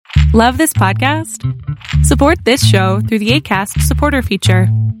Love this podcast? Support this show through the Acast supporter feature.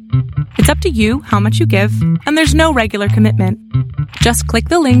 It's up to you how much you give, and there's no regular commitment. Just click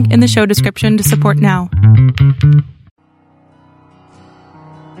the link in the show description to support now.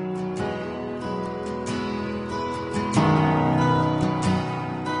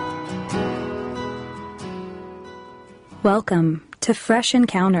 Welcome to Fresh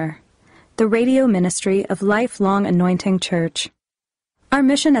Encounter, the radio ministry of Lifelong Anointing Church. Our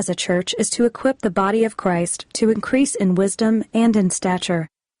mission as a church is to equip the body of Christ to increase in wisdom and in stature,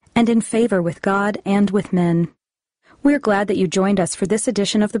 and in favor with God and with men. We're glad that you joined us for this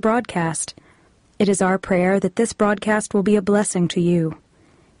edition of the broadcast. It is our prayer that this broadcast will be a blessing to you.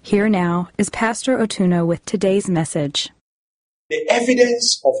 Here now is Pastor Otuno with today's message. The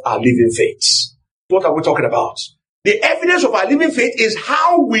evidence of our living faith. What are we talking about? The evidence of our living faith is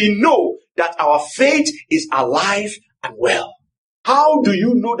how we know that our faith is alive and well. How do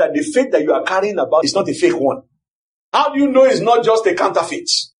you know that the faith that you are carrying about is not a fake one? How do you know it's not just a counterfeit?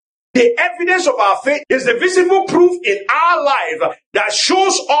 The evidence of our faith is the visible proof in our life that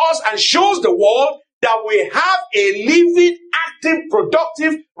shows us and shows the world that we have a living, active,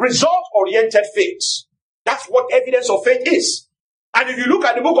 productive, result-oriented faith. That's what evidence of faith is. And if you look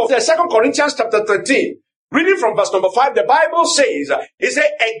at the book of 2 Corinthians chapter 13, reading from verse number 5, the Bible says, it says,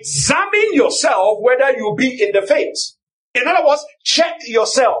 examine yourself whether you be in the faith. In other words, check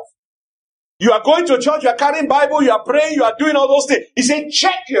yourself. You are going to church, you are carrying Bible, you are praying, you are doing all those things. He said,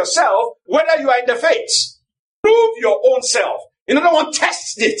 check yourself whether you are in the faith. Prove your own self. In other words,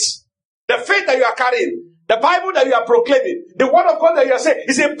 test it. The faith that you are carrying, the Bible that you are proclaiming, the word of God that you are saying,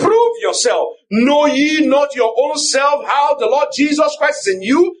 he said, prove yourself. Know ye not your own self how the Lord Jesus Christ is in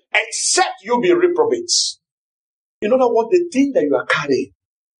you, except you be reprobates. In other words, the thing that you are carrying,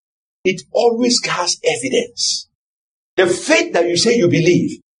 it always has evidence. The faith that you say you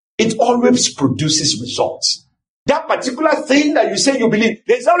believe, it always produces results. That particular thing that you say you believe,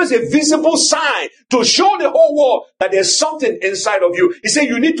 there's always a visible sign to show the whole world that there's something inside of you. He said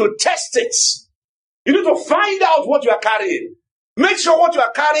you need to test it. You need to find out what you are carrying. Make sure what you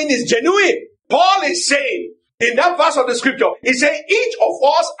are carrying is genuine. Paul is saying in that verse of the scripture, he said each of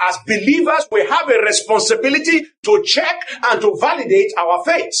us as believers, we have a responsibility to check and to validate our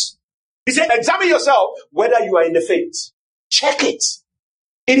faith. He said, examine yourself whether you are in the faith. Check it.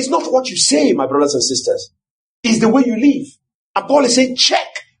 It is not what you say, my brothers and sisters. It's the way you live. And Paul is saying, check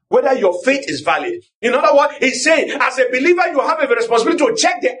whether your faith is valid. In other words, he's saying, as a believer, you have a responsibility to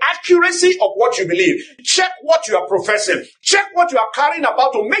check the accuracy of what you believe. Check what you are professing. Check what you are carrying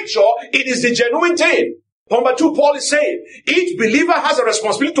about to make sure it is the genuine thing. Number 2, Paul is saying, each believer has a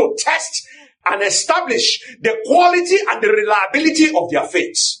responsibility to test and establish the quality and the reliability of their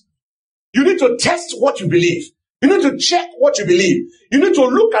faith. You need to test what you believe. You need to check what you believe. You need to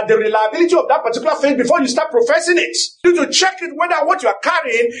look at the reliability of that particular faith before you start professing it. You need to check it whether what you are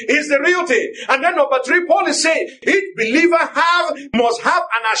carrying is the real thing. And then number 3, Paul is saying, each believer must have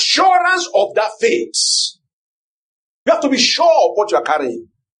an assurance of that faith. You have to be sure of what you are carrying.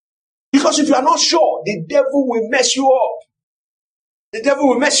 Because if you are not sure, the devil will mess you up. The devil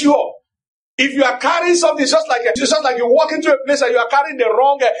will mess you up. If you are carrying something, it's just like you walk into a place and you are carrying you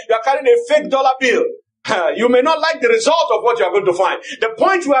are carrying a fake dollar bill. You may not like the result of what you are going to find. The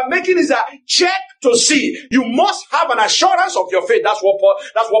point we are making is that check to see. You must have an assurance of your faith. That's what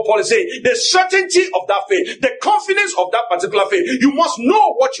Paul is saying. The certainty of that faith, the confidence of that particular faith. You must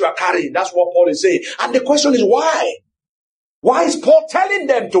know what you are carrying. That's what Paul is saying. And the question is why? Why is Paul telling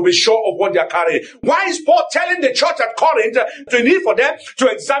them to be sure of what they are carrying? Why is Paul telling the church at Corinth to need for them to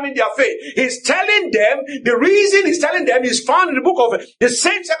examine their faith? He's telling them, the reason he's telling them is found in the book of the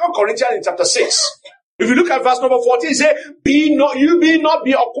same 2 Corinthians in chapter 6. If you look at verse number 14, he says, be not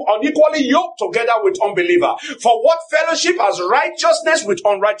unequally yoked together with unbeliever. For what fellowship has righteousness with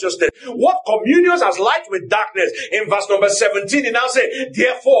unrighteousness? What communion has light with darkness? In verse number 17, he now says,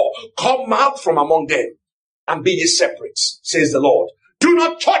 therefore, come out from among them and be ye separate, says the Lord. Do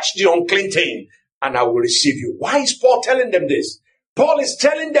not touch the unclean thing, and I will receive you. Why is Paul telling them this? Paul is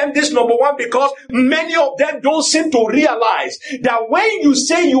telling them this, number 1, because many of them don't seem to realize that when you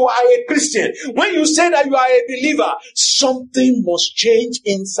say you are a Christian, when you say that you are a believer, something must change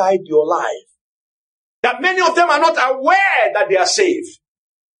inside your life. That many of them are not aware that they are saved.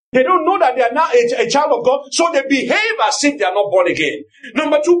 They don't know that they are now a child of God, so they behave as if they are not born again.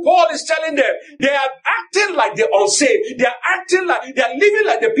 Number 2, Paul is telling them they are acting like the unsaved. They are living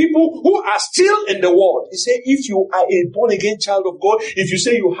like the people who are still in the world. He said, if you are a born again child of God, if you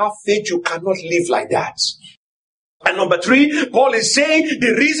say you have faith, you cannot live like that. And number 3, Paul is saying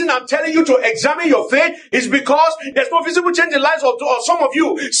the reason I'm telling you to examine your faith is because there's no visible change in the lives of some of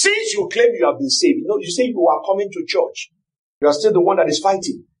you. Since you claim you have been saved, you say you are coming to church. You are still the one that is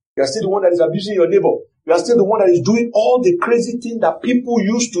fighting. You are still the one that is abusing your neighbor. You are still the one that is doing all the crazy things that people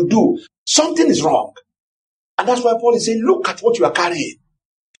used to do. Something is wrong. And that's why Paul is saying, look at what you are carrying.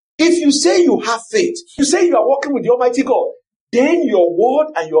 If you say you have faith, you say you are walking with the Almighty God, then your word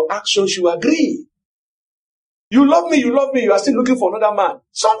and your actions should agree. You love me, you are still looking for another man.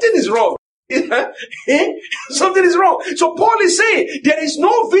 Something is wrong. Something is wrong. So Paul is saying there is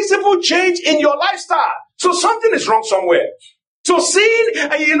no visible change in your lifestyle. So something is wrong somewhere. So seeing,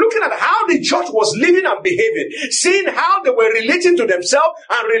 and you're looking at how the church was living and behaving, seeing how they were relating to themselves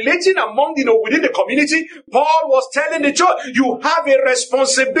and relating among, within the community, Paul was telling the church, you have a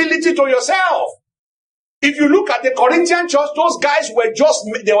responsibility to yourself. If you look at the Corinthian church, those guys were just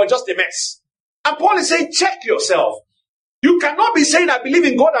a mess. And Paul is saying, check yourself. You cannot be saying, I believe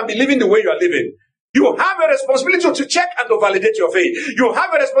in God and be living the way you are living. You have a responsibility to check and to validate your faith. You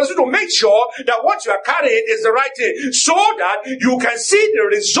have a responsibility to make sure that what you are carrying is the right thing, so that you can see the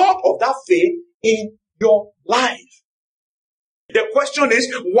result of that faith in your life. The question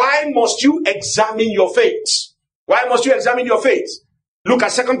is, why must you examine your faith? Why must you examine your faith? Look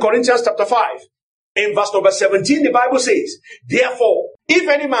at 2 Corinthians chapter 5. In verse number 17, the Bible says, therefore, if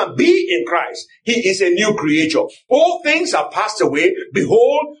any man be in Christ, he is a new creature. All things are passed away.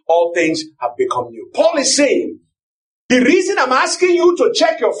 Behold, all things have become new. Paul is saying, the reason I'm asking you to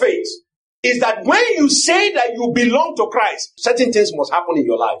check your faith is that when you say that you belong to Christ, certain things must happen in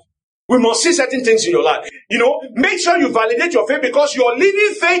your life. We must see certain things in your life. Make sure you validate your faith, because your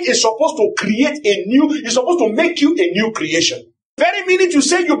living faith is supposed to it's supposed to make you a new creation. Very minute you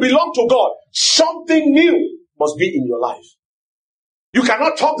say you belong to God, something new must be in your life. You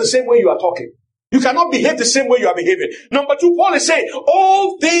cannot talk the same way you are talking. You cannot behave the same way you are behaving. Number 2, Paul is saying,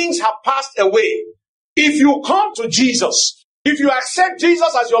 all things have passed away. If you come to Jesus, if you accept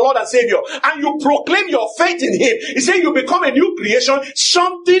Jesus as your Lord and Savior, and you proclaim your faith in Him, He said you become a new creation,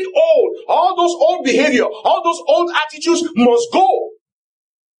 something old, all those old behavior, all those old attitudes must go.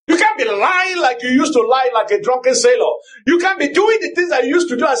 You can't be lying like you used to lie like a drunken sailor. You can't be doing the things that you used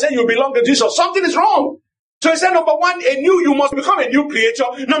to do and say you belong to Jesus. Something is wrong. So he said, number 1, you must become a new creature.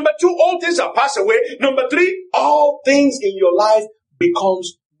 Number 2, all things are passed away. Number 3, all things in your life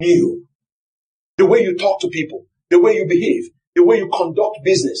becomes new. The way you talk to people, the way you behave, the way you conduct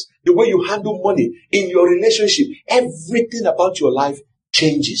business, the way you handle money in your relationship, everything about your life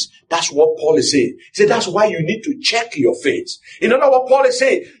changes. That's what Paul is saying. He said that's why you need to check your faith. In other words, Paul is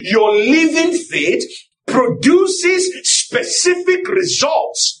saying your living faith produces specific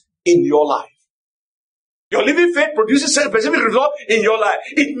results in your life. Your living faith produces a specific result in your life.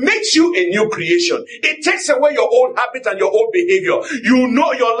 It makes you a new creation. It takes away your old habits and your old behavior.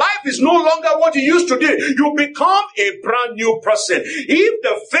 Your life is no longer what you used to do. You become a brand new person. If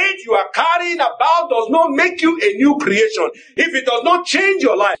the faith you are carrying about does not make you a new creation, if it does not change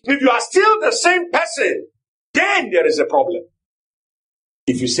your life, if you are still the same person, then there is a problem.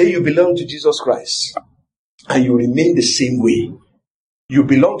 If you say you belong to Jesus Christ and you remain the same way, you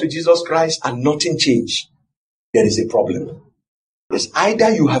belong to Jesus Christ and nothing changed, there is a problem. It's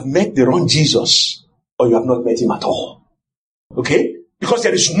either you have met the wrong Jesus or you have not met Him at all. Okay? Because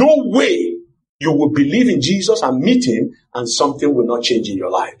there is no way you will believe in Jesus and meet Him and something will not change in your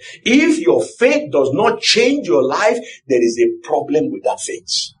life. If your faith does not change your life, there is a problem with that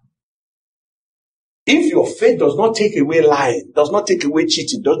faith. If your faith does not take away lying, does not take away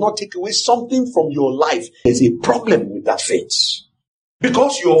cheating, does not take away something from your life, there's a problem with that faith.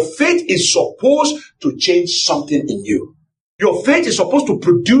 Because your faith is supposed to change something in you. Your faith is supposed to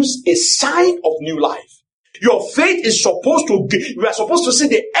produce a sign of new life. Your faith is you are supposed to see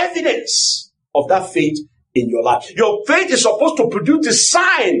the evidence of that faith in your life. Your faith is supposed to produce a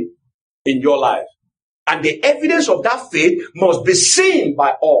sign in your life. And the evidence of that faith must be seen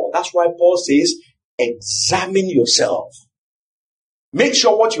by all. That's why Paul says, examine yourself. Make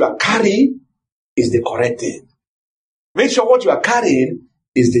sure what you are carrying is the correct thing. Make sure what you are carrying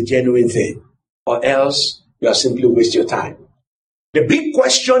is the genuine thing, or else you are simply wasting your time. The big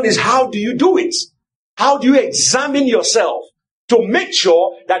question is, how do you do it? How do you examine yourself to make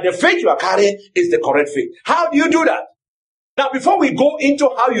sure that the faith you are carrying is the correct faith? How do you do that? Now, before we go into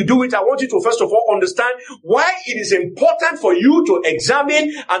how you do it, I want you to first of all understand why it is important for you to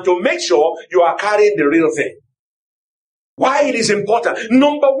examine and to make sure you are carrying the real thing. Why it is important.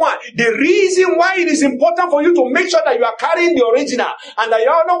 Number one, the reason why it is important for you to make sure that you are carrying the original and that you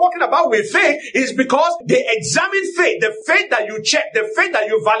are not walking about with faith is because the examined faith, the faith that you check, the faith that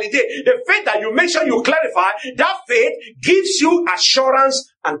you validate, the faith that you make sure you clarify, that faith gives you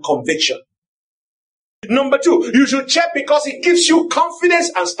assurance and conviction. Number two, you should check because it gives you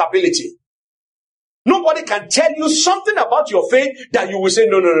confidence and stability. Nobody can tell you something about your faith that you will say,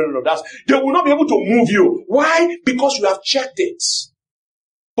 no. They will not be able to move you. Why? Because you have checked it.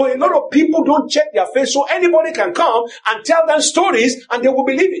 But a lot of people don't check their faith, so anybody can come and tell them stories and they will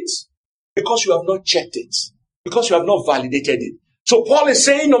believe it. Because you have not checked it. Because you have not validated it. So Paul is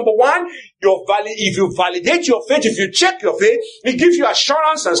saying, number one, if you validate your faith, if you check your faith, it gives you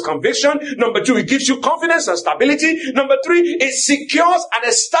assurance and conviction. Number two, it gives you confidence and stability. Number three, it secures and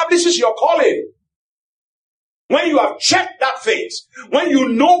establishes your calling. When you have checked that faith, when you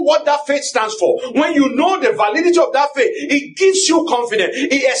know what that faith stands for, when you know the validity of that faith, it gives you confidence.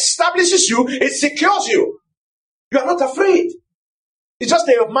 It establishes you. It secures you. You are not afraid. It's just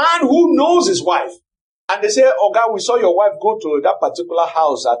a man who knows his wife. And they say, oh God, we saw your wife go to that particular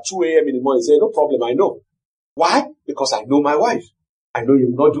house at 2 a.m. in the morning. He said, no problem, I know. Why? Because I know my wife. I know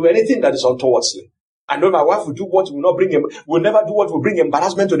you will not do anything that is untowardly. I know my wife will do what will not bring him, will never do what will bring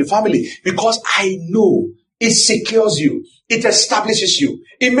embarrassment to the family. Because I know. It secures you. It establishes you.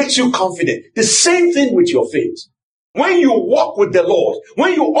 It makes you confident. The same thing with your faith. When you walk with the Lord,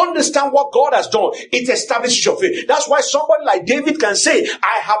 when you understand what God has done, it establishes your faith. That's why somebody like David can say,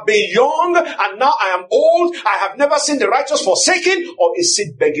 I have been young and now I am old. I have never seen the righteous forsaken or a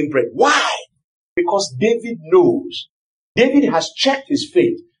seed begging bread. Why? Because David knows. David has checked his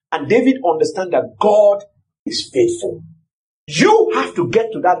faith and David understands that God is faithful. You have to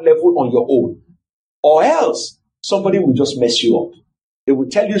get to that level on your own. Or else, somebody will just mess you up. They will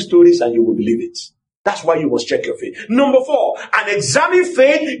tell you stories and you will believe it. That's why you must check your faith. Number four, an examined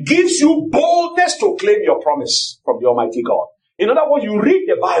faith gives you boldness to claim your promise from the Almighty God. In other words, you read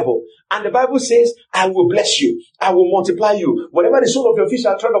the Bible and the Bible says, I will bless you. I will multiply you. Whatever the sole of your feet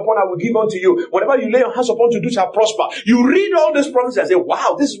shall tread upon, I will give unto you. Whatever you lay your hands upon to do shall prosper. You read all these promises and say,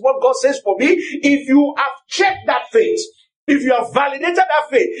 wow, this is what God says for me. If you have checked that faith, if you have validated that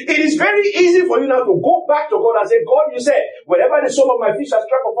faith, it is very easy for you now to go back to God and say, God, you said, wherever the sole of my feet shall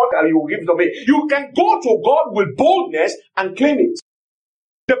strike upon, you will give it to me. You can go to God with boldness and claim it.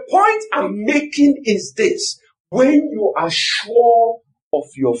 The point I'm making is this. When you are sure of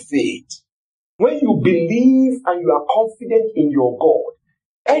your faith, when you believe and you are confident in your God,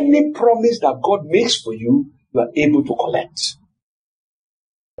 any promise that God makes for you, you are able to collect.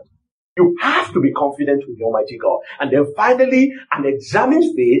 You have to be confident with the Almighty God. And then finally, an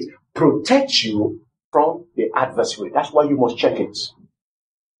examined faith protects you from the adversary. That's why you must check it.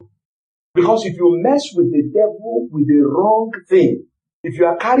 Because if you mess with the devil with the wrong thing, if you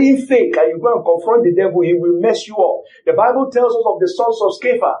are carrying fake and you go and confront the devil, he will mess you up. The Bible tells us of the sons of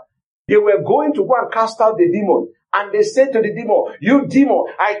Sceva. They were going to go and cast out the demon. And they said to the demon, you demon,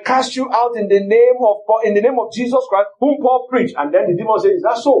 I cast you out in the name of Jesus Christ, whom Paul preached. And then the demon says, is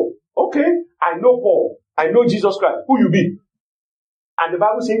that so? Okay, I know Paul. I know Jesus Christ. Who you be? And the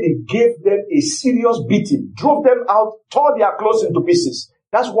Bible says they gave them a serious beating, drove them out, tore their clothes into pieces.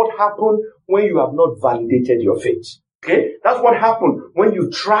 That's what happened when you have not validated your faith. Okay? That's what happened when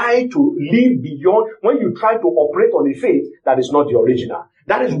you try to live beyond, when you try to operate on a faith that is not the original.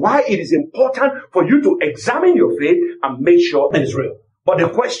 That is why it is important for you to examine your faith and make sure it is real. But the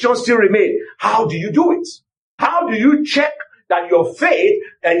question still remains, how do you do it? How do you check that your faith,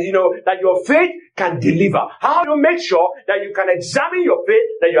 that your faith can deliver? How do you make sure that you can examine your faith,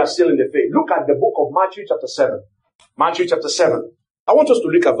 that you are still in the faith? Look at the book of Matthew chapter 7. Matthew chapter 7. I want us to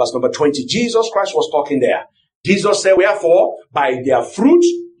look at verse number 20. Jesus Christ was talking there. Jesus said, wherefore, by their fruit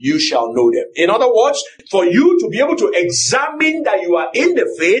you shall know them. In other words, for you to be able to examine that you are in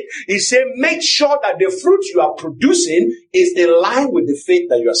the faith, he said, make sure that the fruit you are producing is in line with the faith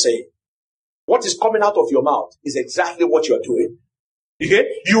that you are saying. What is coming out of your mouth is exactly what you are doing. Okay?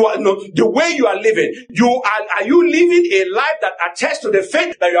 The way you are living, are you living a life that attests to the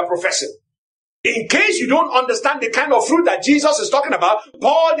faith that you are professing? In case you don't understand the kind of fruit that Jesus is talking about,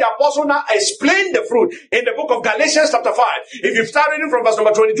 Paul the apostle now explained the fruit in the book of Galatians chapter 5. If you start reading from verse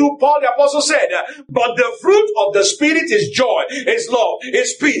number 22, Paul the apostle said, but the fruit of the Spirit is joy, is love,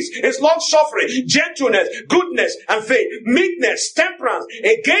 is peace, is long-suffering, gentleness, goodness, and faith, meekness, temperance.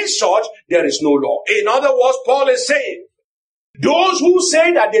 Against such, there is no law. In other words, Paul is saying, those who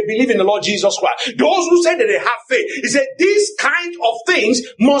say that they believe in the Lord Jesus Christ, those who say that they have faith, he said these kind of things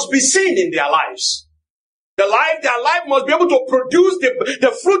must be seen in their lives. Their life must be able to produce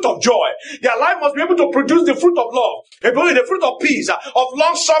the fruit of joy. Their life must be able to produce the fruit of love, the fruit of peace, of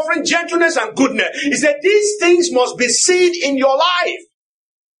long suffering, gentleness, and goodness. He said these things must be seen in your life.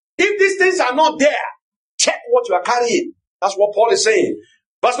 If these things are not there, check what you are carrying. That's what Paul is saying.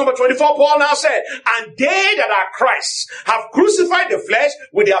 Verse number 24, Paul now said, and they that are Christ have crucified the flesh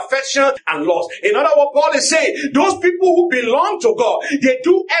with the affection and lust. In other words, Paul is saying, those people who belong to God, they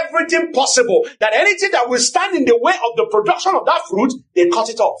do everything possible, that anything that will stand in the way of the production of that fruit, they cut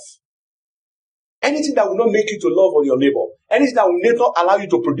it off. Anything that will not make you to love on your neighbor, anything that will not allow you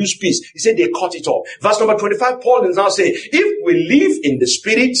to produce peace, he said they cut it off. Verse number 25, Paul is now saying, if we live in the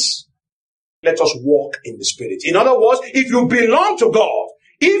Spirit, let us walk in the Spirit. In other words, if you belong to God,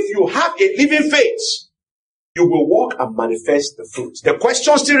 if you have a living faith, you will walk and manifest the fruit. The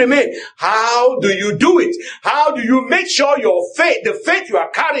question still remains, how do you do it? How do you make sure your faith, the faith you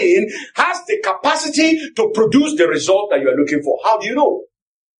are carrying, has the capacity to produce the result that you are looking for? How do you know?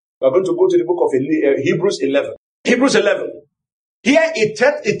 We are going to go to the book of Hebrews 11. Hebrews 11. Here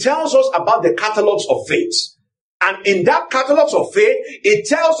it tells us about the catalogs of faith. And in that catalogs of faith, it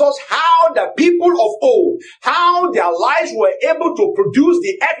tells us how the people of old, how their lives were able to produce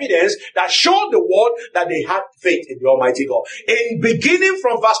the evidence that showed the world that they had faith in the Almighty God. In beginning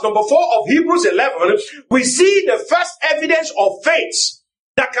from verse number 4 of Hebrews 11, we see the first evidence of faith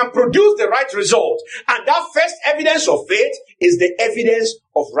that can produce the right result. And that first evidence of faith is the evidence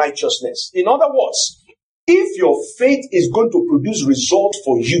of righteousness. In other words, if your faith is going to produce result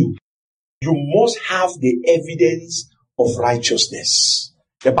for you, you must have the evidence of righteousness.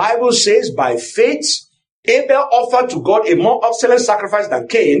 The Bible says, by faith, Abel offered to God a more excellent sacrifice than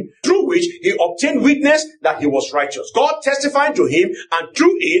Cain, through which he obtained witness that he was righteous. God testifying to him, and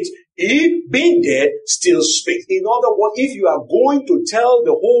through it, he, being dead, still speaks. In other words, if you are going to tell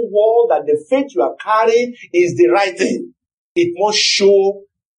the whole world that the faith you are carrying is the right thing, it must show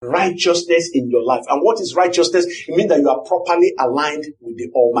righteousness in your life. And what is righteousness? It means that you are properly aligned with the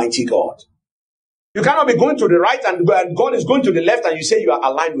Almighty God. You cannot be going to the right and God is going to the left and you say you are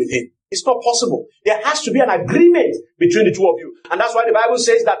aligned with Him. It's not possible. There has to be an agreement between the two of you. And that's why the Bible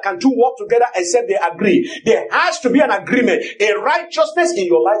says that can two walk together except they agree. There has to be an agreement, a righteousness in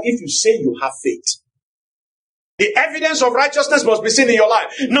your life if you say you have faith. The evidence of righteousness must be seen in your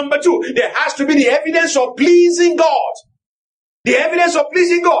life. Number two, there has to be the evidence of pleasing God. The evidence of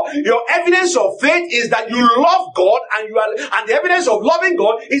pleasing God. Your evidence of faith is that you love God, and the evidence of loving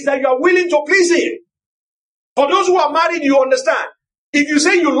God is that you are willing to please Him. For those who are married, you understand. If you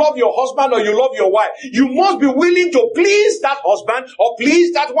say you love your husband or you love your wife, you must be willing to please that husband or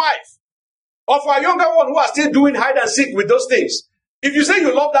please that wife. Or for a younger one who are still doing hide and seek with those things. If you say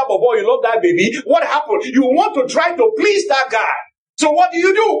you love that boy, you love that baby, what happened? You want to try to please that guy. So what do?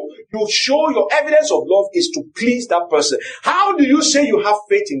 You show your evidence of love is to please that person. How do you say you have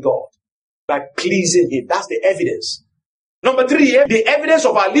faith in God? By pleasing Him. That's the evidence. Number three, the evidence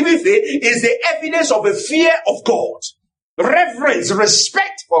of our living faith is the evidence of a fear of God. Reverence,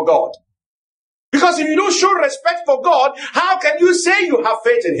 respect for God. Because if you don't show respect for God, how can you say you have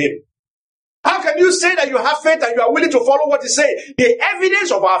faith in Him? How can you say that you have faith and you are willing to follow what He says? The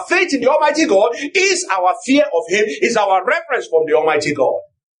evidence of our faith in the Almighty God is our fear of Him, is our reverence from the Almighty God.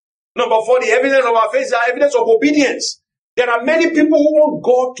 Number four, the evidence of our faith is our evidence of obedience. There are many people who want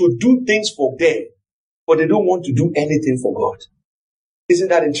God to do things for them, but they don't want to do anything for God. Isn't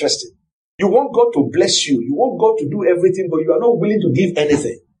that interesting? You want God to bless you. You want God to do everything, but you are not willing to give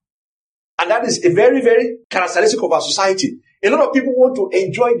anything. And that is a very, very characteristic of our society. A lot of people want to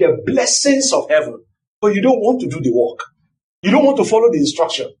enjoy the blessings of heaven, but you don't want to do the work. You don't want to follow the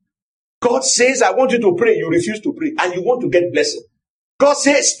instruction. God says, I want you to pray. You refuse to pray, and you want to get blessing. God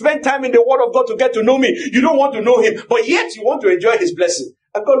says, spend time in the Word of God to get to know me. You don't want to know Him, but yet you want to enjoy His blessing.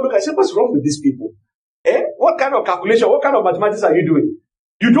 And God look, I say, what's wrong with these people? What kind of calculation, what kind of mathematics are you doing?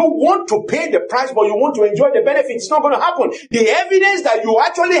 You don't want to pay the price, but you want to enjoy the benefits. It's not going to happen. The evidence that you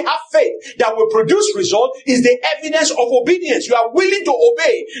actually have faith that will produce result is the evidence of obedience. You are willing to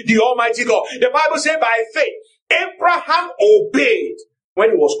obey the Almighty God. The Bible says by faith, Abraham obeyed when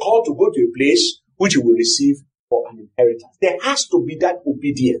he was called to go to a place which he will receive for an inheritance. There has to be that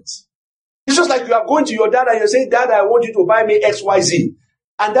obedience. It's just like you are going to your dad and you say, Dad, I want you to buy me XYZ.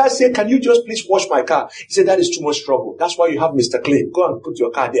 And Dad said, can you just please wash my car? He said, that is too much trouble. That's why you have Mr. Clean. Go and put your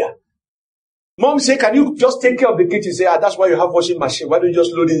car there. Mom said, can you just take care of the kitchen? Say, that's why you have washing machine. Why don't you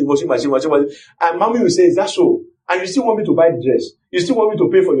just load it in the washing machine? And mommy will say, is that so? And you still want me to buy the dress? You still want me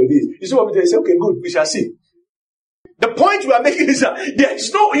to pay for your days? You still want me to say, okay, good, we shall see. The point we are making is that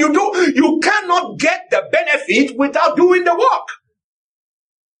you cannot get the benefit without doing the work.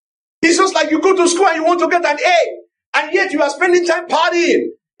 It's just like you go to school and you want to get an A, and yet you are spending time partying.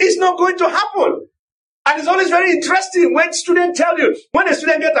 It's not going to happen. And it's always very interesting when students tell you, when a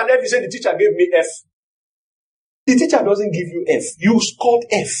student gets an F, you say, the teacher gave me F. The teacher doesn't give you F. You scored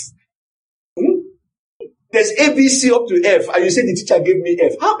F. There's A, B, C up to F, and you say the teacher gave me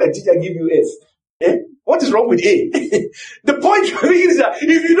F. How can the teacher give you F? Eh? What is wrong with A? The point is that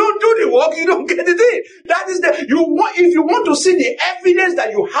if you don't do the work, you don't get it in. That is if you want to see the evidence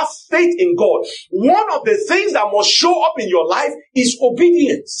that you have faith in God, one of the things that must show up in your life is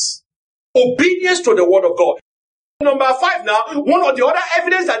obedience. Obedience to the word of God. Number 5 now, one of the other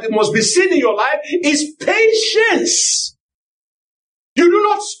evidence that it must be seen in your life is patience. You do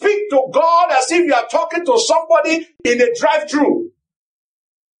not speak to God as if you are talking to somebody in a drive-thru.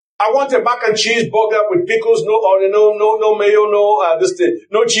 I want a mac and cheese burger with pickles, no mayo,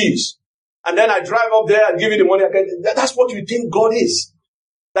 no cheese. And then I drive up there and give you the money. That's what you think God is.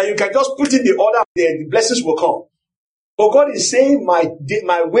 That you can just put in the order, the blessings will come. But God is saying,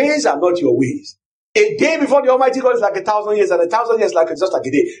 my ways are not your ways. A day before the Almighty God is like 1,000 years, and 1,000 years like just like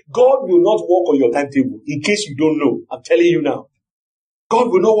a day. God will not walk on your timetable. In case you don't know, I'm telling you now. God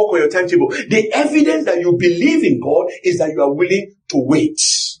will not walk on your timetable. The evidence that you believe in God is that you are willing to wait.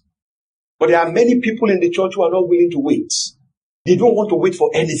 But there are many people in the church who are not willing to wait. They don't want to wait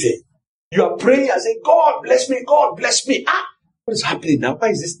for anything. You are praying and saying, God bless me, God bless me. What is happening now? Why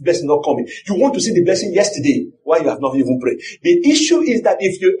is this blessing not coming? You want to see the blessing yesterday, why you have not even prayed. The issue is that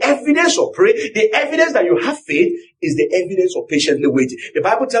if you evidence of prayer, the evidence that you have faith is the evidence of patiently waiting. The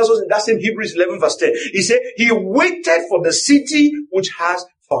Bible tells us in that same Hebrews 11 verse 10, he said, he waited for the city which has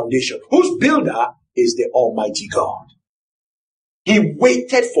foundation, whose builder is the Almighty God. He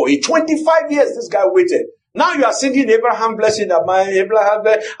waited for it. 25 years this guy waited. Now you are singing Abraham blessing that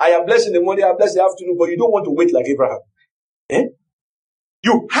I am blessed in the morning, I am blessed in the afternoon, but you don't want to wait like Abraham. Eh?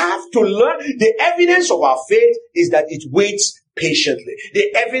 You have to learn. The evidence of our faith is that it waits patiently.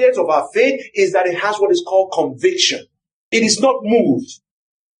 The evidence of our faith is that it has what is called conviction. It is not moved.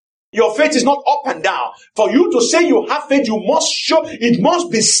 Your faith is not up and down. For you to say you have faith, you must show, it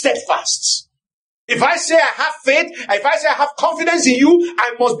must be steadfast. If I say I have faith, if I say I have confidence in you,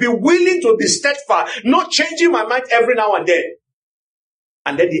 I must be willing to be steadfast, not changing my mind every now and then.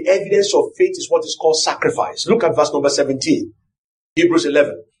 And then the evidence of faith is what is called sacrifice. Look at verse number 17. Hebrews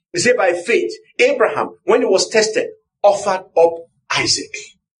 11. He said, by faith, Abraham, when he was tested, offered up Isaac.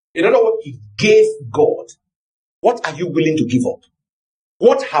 In other words, he gave God. What are you willing to give up?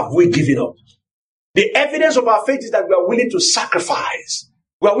 What have we given up? The evidence of our faith is that we are willing to sacrifice.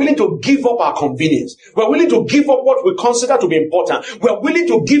 We are willing to give up our convenience. We are willing to give up what we consider to be important. We are willing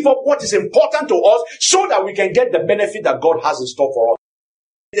to give up what is important to us so that we can get the benefit that God has in store for us.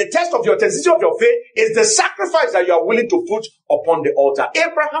 The test of your authenticity of your faith is the sacrifice that you are willing to put upon the altar.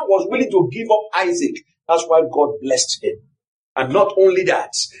 Abraham was willing to give up Isaac. That's why God blessed him. And not only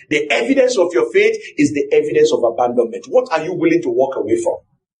that, the evidence of your faith is the evidence of abandonment. What are you willing to walk away from?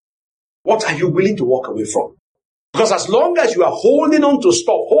 What are you willing to walk away from? Because as long as you are holding on to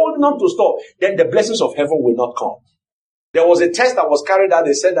stuff, then the blessings of heaven will not come. There was a test that was carried out.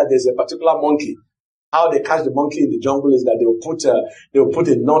 They said that there's a particular monkey. How they catch the monkey in the jungle is that they will put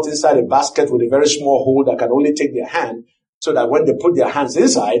a knot inside a basket with a very small hole that can only take their hand, so that when they put their hands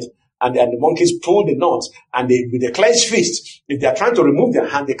inside and the monkeys pull the knot, and with a clenched fist, if they are trying to remove their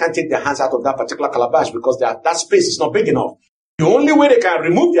hand, they can't take their hands out of that particular calabash because that space is not big enough. The only way they can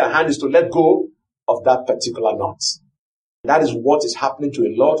remove their hand is to let go of that particular knot. That is what is happening to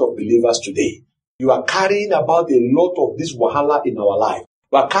a lot of believers today. You are carrying about a lot of this wahala in our life.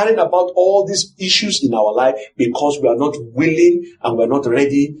 We are carrying about all these issues in our life because we are not willing and we are not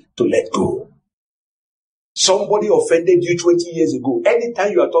ready to let go. Somebody offended you 20 years ago.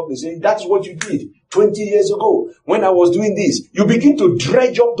 Anytime you are talking, saying, that's what you did 20 years ago when I was doing this. You begin to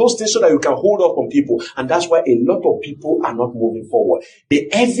dredge up those things so that you can hold up on people. And that's why a lot of people are not moving forward. The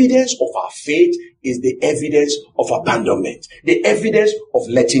evidence of our faith is the evidence of abandonment. The evidence of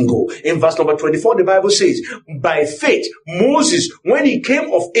letting go. In verse number 24, the Bible says, by faith, Moses, when he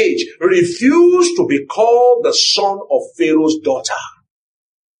came of age, refused to be called the son of Pharaoh's daughter.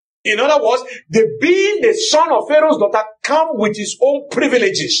 In other words, being the son of Pharaoh's daughter come with his own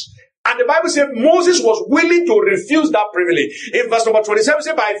privileges. And the Bible says Moses was willing to refuse that privilege. In verse number 27, it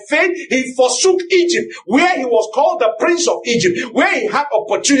says, by faith, he forsook Egypt, where he was called the prince of Egypt, where he had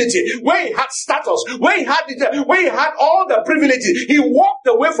opportunity, where he had status, where he had all the privileges. He walked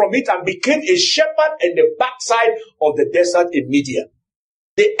away from it and became a shepherd in the backside of the desert in Midian.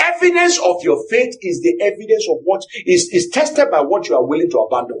 The evidence of your faith is the evidence of what is tested by what you are willing to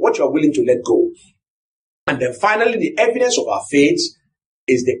abandon, what you are willing to let go. And then finally, the evidence of our faith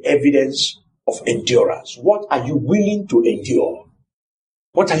is the evidence of endurance. What are you willing to endure?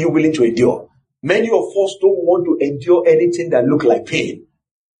 What are you willing to endure? Many of us don't want to endure anything that looks like pain.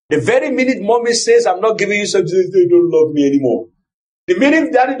 The very minute mommy says, I'm not giving you something, they don't love me anymore. The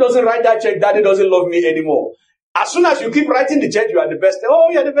minute daddy doesn't write that check, daddy doesn't love me anymore. As soon as you keep writing the check, you are the best.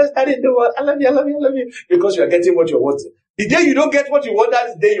 Oh, you're the best daddy in the world. I love you, I love you, I love you. Because you are getting what you want. The day you don't get what you want,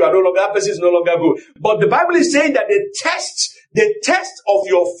 that day you are no longer, that person is no longer good. But the Bible is saying that the test of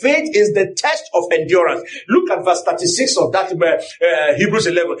your faith is the test of endurance. Look at verse 36 of that Hebrews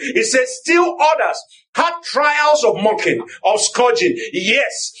 11. It says, still others had trials of mocking, of scourging,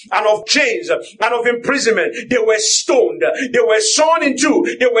 yes, and of chains, and of imprisonment. They were stoned. They were sawn in two.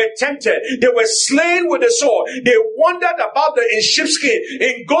 They were tempted. They were slain with the sword. They wandered about in sheepskin,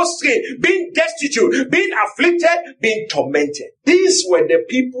 in goatskin, being destitute, being afflicted, being tormented. These were the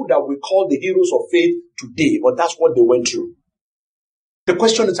people that we call the heroes of faith today, but that's what they went through. The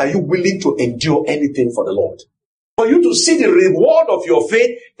question is, are you willing to endure anything for the Lord? For you to see the reward of your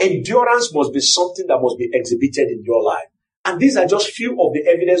faith, endurance must be something that must be exhibited in your life. And these are just few of the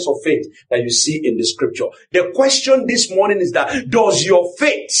evidence of faith that you see in the scripture. The question this morning is that, does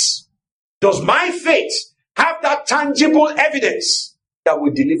my faith have that tangible evidence that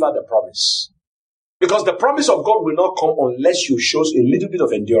will deliver the promise? Because the promise of God will not come unless you show a little bit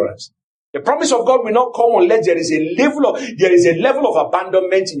of endurance. The promise of God will not come unless there is a level of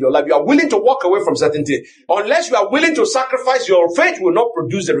abandonment in your life. You are willing to walk away from certain things. Unless you are willing to sacrifice, your faith will not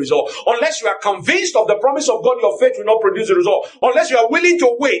produce the result. Unless you are convinced of the promise of God, your faith will not produce the result. Unless you are willing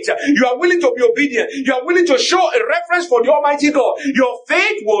to wait, you are willing to be obedient, you are willing to show a reference for the Almighty God, your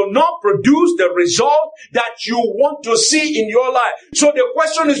faith will not produce the result that you want to see in your life. So the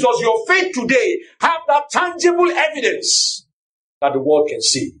question is, does your faith today have that tangible evidence that the world can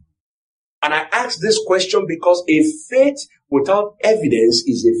see? And I ask this question because a faith without evidence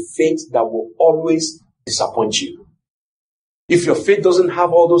is a faith that will always disappoint you. If your faith doesn't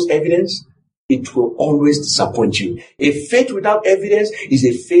have all those evidence, it will always disappoint you. A faith without evidence is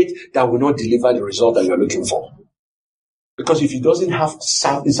a faith that will not deliver the result that you're looking for. Because if it doesn't have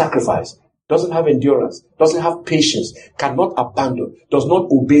sacrifice, doesn't have endurance, doesn't have patience, cannot abandon, does not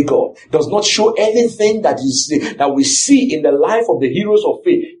obey God, does not show anything that we see in the life of the heroes of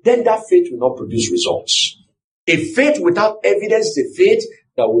faith, then that faith will not produce results. A faith without evidence is a faith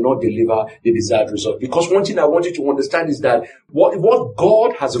that will not deliver the desired result. Because one thing I want you to understand is that what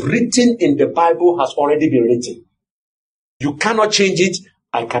God has written in the Bible has already been written. You cannot change it,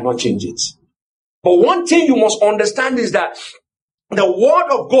 I cannot change it. But one thing you must understand is that the word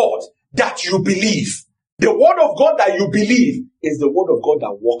of God that you believe, the word of God that you believe is the word of God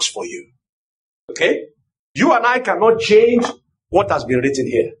that works for you. Okay? You and I cannot change what has been written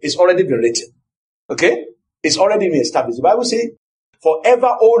here. It's already been written. Okay? It's already been established. The Bible says,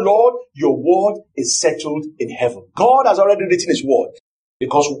 forever, O Lord, your word is settled in heaven. God has already written his word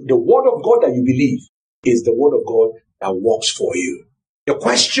because the word of God that you believe is the word of God that works for you. The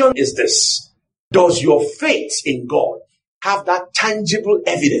question is this: does your faith in God have that tangible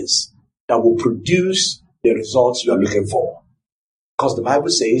evidence that will produce the results you are looking for? Because the Bible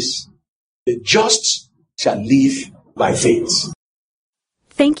says, the just shall live by faith.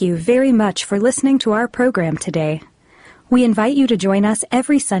 Thank you very much for listening to our program today. We invite you to join us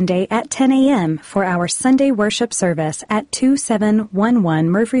every Sunday at 10 a.m. for our Sunday worship service at 2711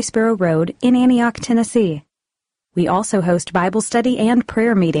 Murfreesboro Road in Antioch, Tennessee. We also host Bible study and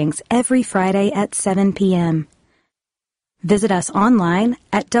prayer meetings every Friday at 7 p.m. Visit us online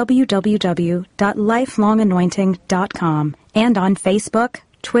at www.lifelonganointing.com and on Facebook,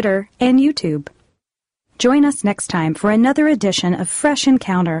 Twitter, and YouTube. Join us next time for another edition of Fresh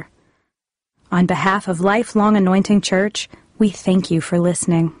Encounter. On behalf of Lifelong Anointing Church, we thank you for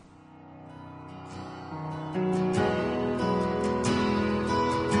listening.